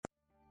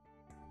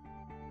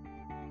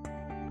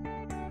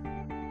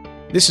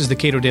This is the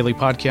Cato Daily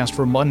Podcast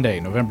for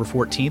Monday, November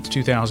 14th,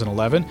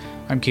 2011.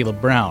 I'm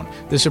Caleb Brown.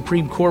 The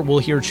Supreme Court will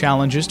hear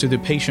challenges to the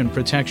Patient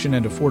Protection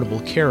and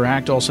Affordable Care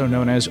Act, also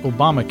known as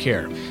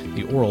Obamacare.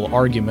 The oral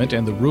argument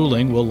and the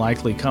ruling will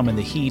likely come in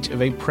the heat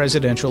of a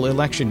presidential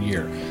election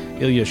year.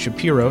 Ilya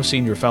Shapiro,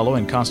 Senior Fellow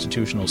in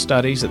Constitutional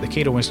Studies at the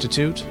Cato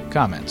Institute,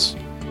 comments.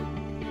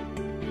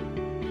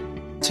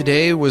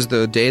 Today was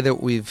the day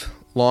that we've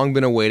long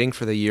been awaiting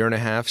for the year and a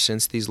half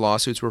since these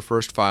lawsuits were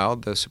first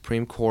filed. The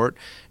Supreme Court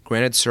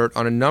granted cert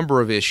on a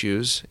number of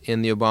issues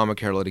in the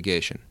Obamacare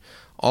litigation,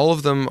 all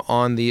of them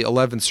on the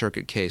 11th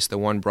Circuit case, the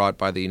one brought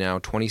by the now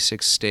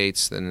 26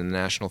 states and the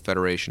National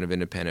Federation of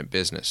Independent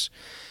Business.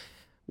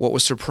 What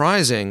was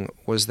surprising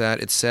was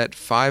that it set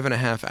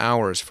 5.5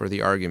 hours for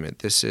the argument.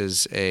 This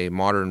is a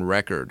modern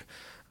record.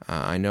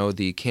 I know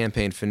the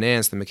campaign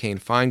finance, the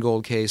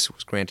McCain-Feingold case,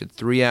 was granted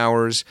 3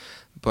 hours,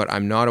 but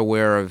I'm not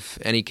aware of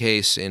any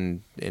case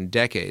in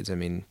decades. I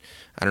mean,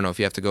 I don't know if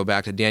you have to go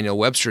back to Daniel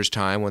Webster's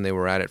time when they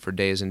were at it for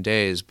days and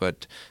days,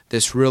 but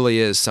this really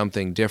is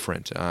something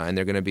different. And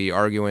they're going to be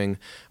arguing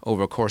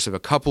over a course of a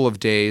couple of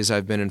days,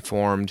 I've been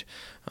informed,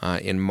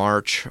 in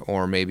March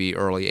or maybe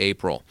early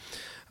April.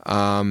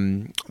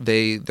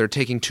 They're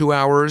taking 2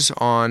 hours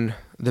on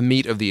the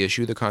meat of the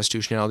issue, the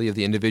constitutionality of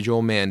the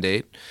individual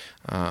mandate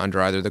under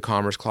either the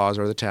Commerce Clause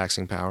or the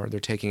taxing power. They're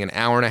taking an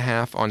hour and a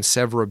half on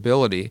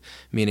severability,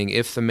 meaning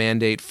if the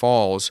mandate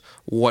falls,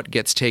 what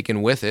gets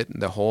taken with it,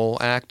 the whole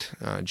act,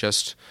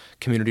 just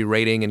community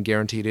rating and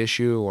guaranteed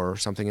issue or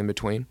something in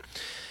between.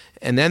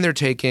 And then they're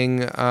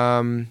taking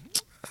an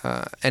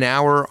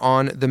hour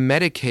on the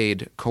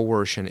Medicaid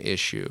coercion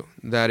issue.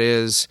 That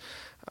is,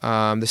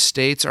 the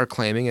states are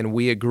claiming, and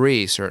we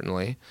agree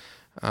certainly,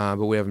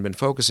 but we haven't been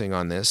focusing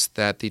on this,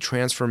 that the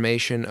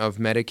transformation of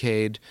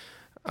Medicaid,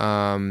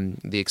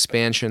 the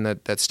expansion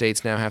that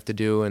states now have to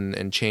do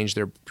and change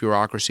their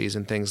bureaucracies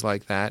and things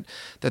like that,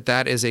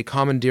 that is a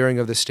commandeering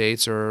of the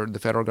states or the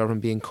federal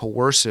government being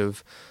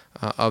coercive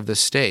of the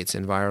states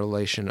in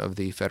violation of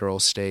the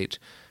federal-state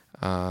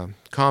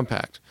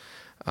compact.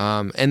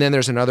 And then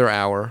there's another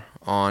hour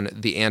on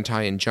the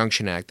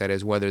Anti-Injunction Act, that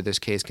is, whether this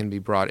case can be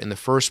brought in the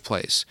first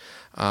place,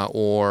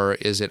 or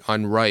is it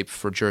unripe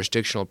for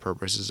jurisdictional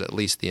purposes, at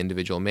least the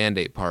individual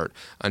mandate part,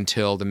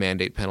 until the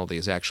mandate penalty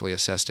is actually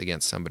assessed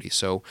against somebody.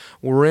 So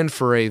we're in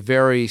for a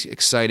very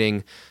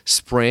exciting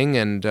spring,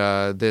 and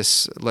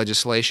this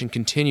legislation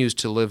continues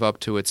to live up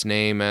to its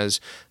name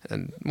as,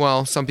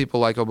 well, some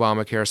people like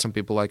Obamacare, some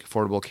people like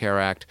Affordable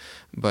Care Act,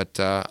 but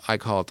I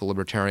call it the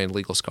Libertarian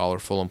Legal Scholar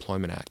Full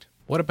Employment Act.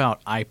 What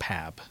about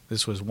IPAB?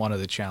 This was one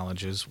of the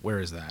challenges. Where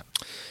is that?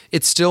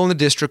 It's still in the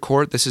district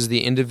court. This is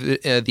the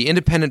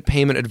Independent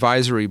Payment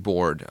Advisory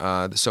Board,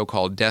 the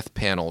so-called death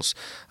panels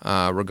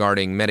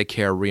regarding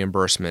Medicare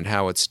reimbursement,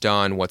 how it's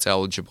done, what's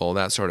eligible,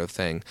 that sort of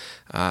thing.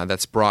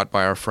 That's brought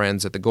by our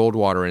friends at the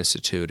Goldwater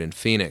Institute in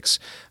Phoenix.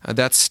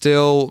 That's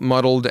still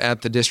muddled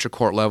at the district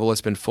court level.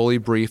 It's been fully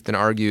briefed and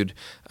argued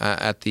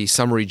at the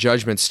summary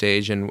judgment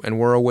stage, and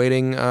we're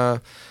awaiting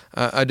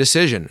a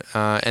decision.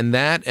 And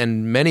that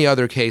and many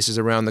other cases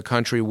around the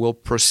country will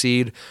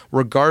proceed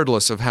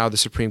regardless of how the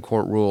Supreme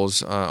Court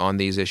rules on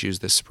these issues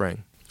this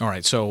spring. All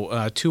right,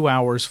 so 2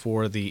 hours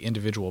for the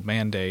individual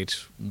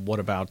mandate. What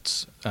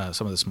about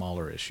some of the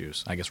smaller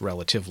issues, I guess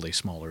relatively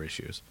smaller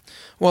issues?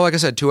 Well, like I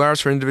said, 2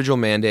 hours for individual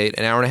mandate,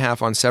 an hour and a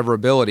half on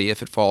severability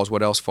if it falls,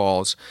 what else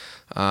falls,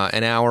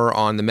 an hour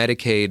on the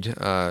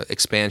Medicaid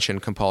expansion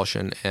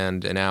compulsion,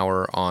 and an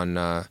hour on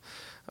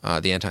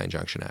the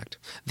Anti-Injunction Act.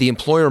 The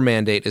employer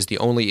mandate is the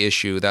only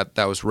issue that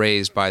was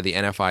raised by the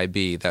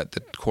NFIB that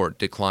the court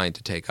declined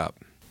to take up.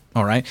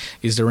 All right.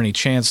 Is there any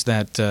chance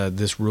that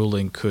this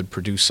ruling could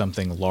produce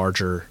something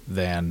larger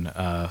than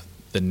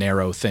the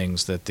narrow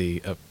things that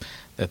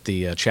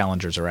the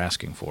challengers are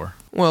asking for?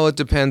 Well, it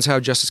depends how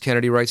Justice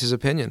Kennedy writes his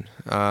opinion.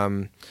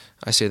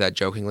 I say that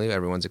jokingly.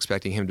 Everyone's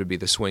expecting him to be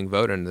the swing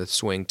vote, and the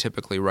swing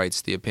typically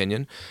writes the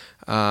opinion.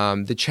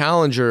 The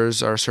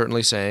challengers are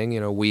certainly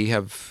saying, we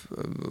have,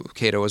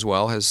 Cato as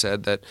well has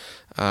said that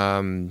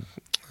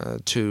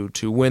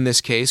to win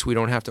this case, we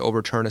don't have to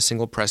overturn a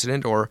single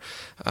precedent or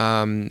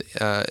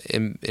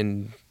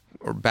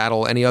or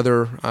battle any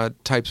other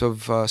types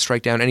of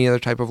strike down any other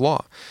type of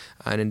law.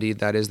 And indeed,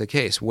 that is the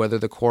case. Whether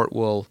the court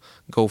will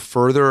go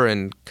further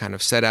and kind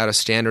of set out a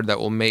standard that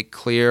will make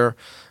clear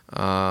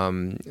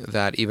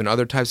that even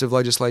other types of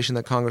legislation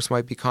that Congress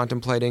might be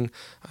contemplating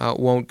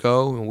won't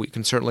go, and we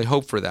can certainly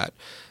hope for that.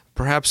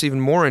 Perhaps even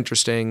more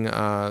interesting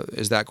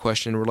is that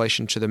question in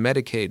relation to the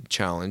Medicaid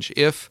challenge.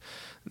 If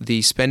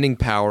the spending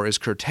power is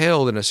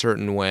curtailed in a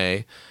certain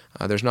way,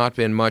 there's not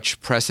been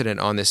much precedent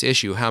on this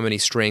issue. How many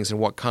strings and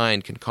what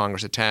kind can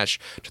Congress attach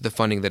to the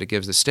funding that it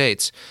gives the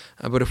states?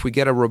 But if we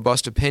get a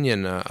robust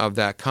opinion of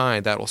that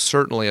kind, that will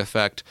certainly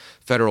affect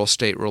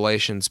federal-state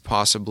relations,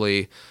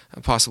 possibly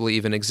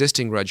even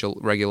existing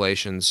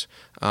regulations,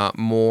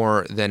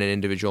 more than an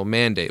individual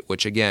mandate,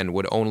 which again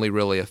would only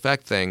really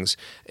affect things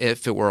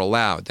if it were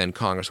allowed. Then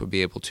Congress would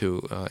be able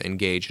to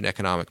engage in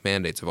economic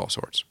mandates of all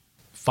sorts.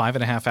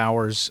 5.5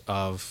 hours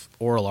of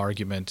oral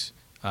argument.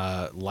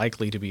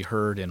 likely to be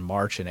heard in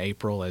March and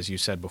April. As you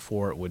said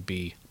before, it would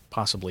be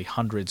possibly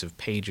hundreds of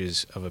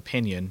pages of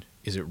opinion.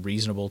 Is it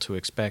reasonable to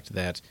expect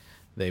that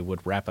they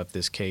would wrap up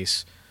this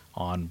case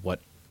on what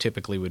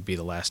typically would be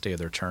the last day of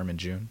their term in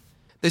June?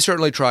 They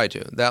certainly try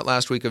to. That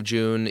last week of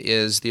June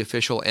is the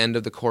official end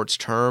of the court's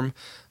term.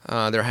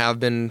 There have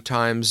been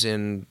times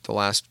in the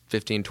last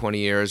 15, 20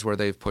 years where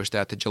they've pushed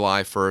that to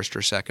July 1st or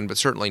 2nd, but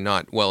certainly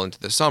not well into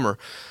the summer.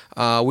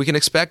 We can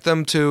expect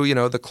them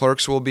to, the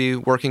clerks will be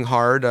working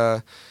hard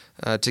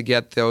to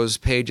get those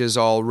pages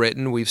all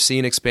written. We've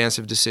seen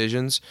expansive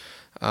decisions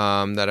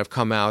that have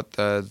come out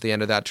at the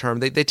end of that term.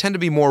 They tend to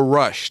be more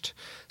rushed.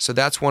 So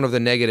that's one of the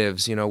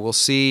negatives. We'll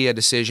see a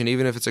decision,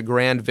 even if it's a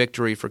grand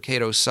victory for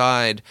Cato's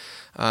side,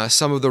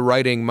 some of the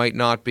writing might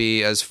not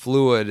be as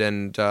fluid,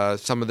 and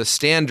some of the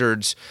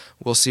standards,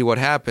 we'll see what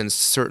happens. A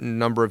certain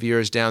number of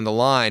years down the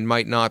line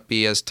might not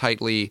be as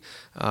tightly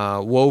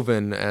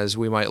woven as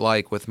we might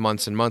like with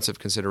months and months of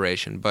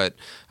consideration. But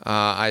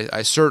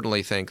I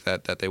certainly think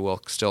that they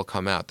will still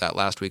come out that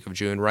last week of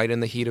June, right in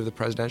the heat of the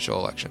presidential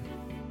election.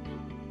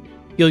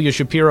 Ilya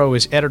Shapiro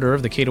is editor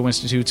of the Cato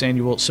Institute's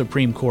annual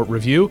Supreme Court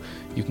Review.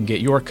 You can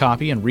get your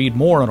copy and read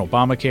more on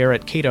Obamacare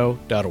at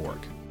cato.org.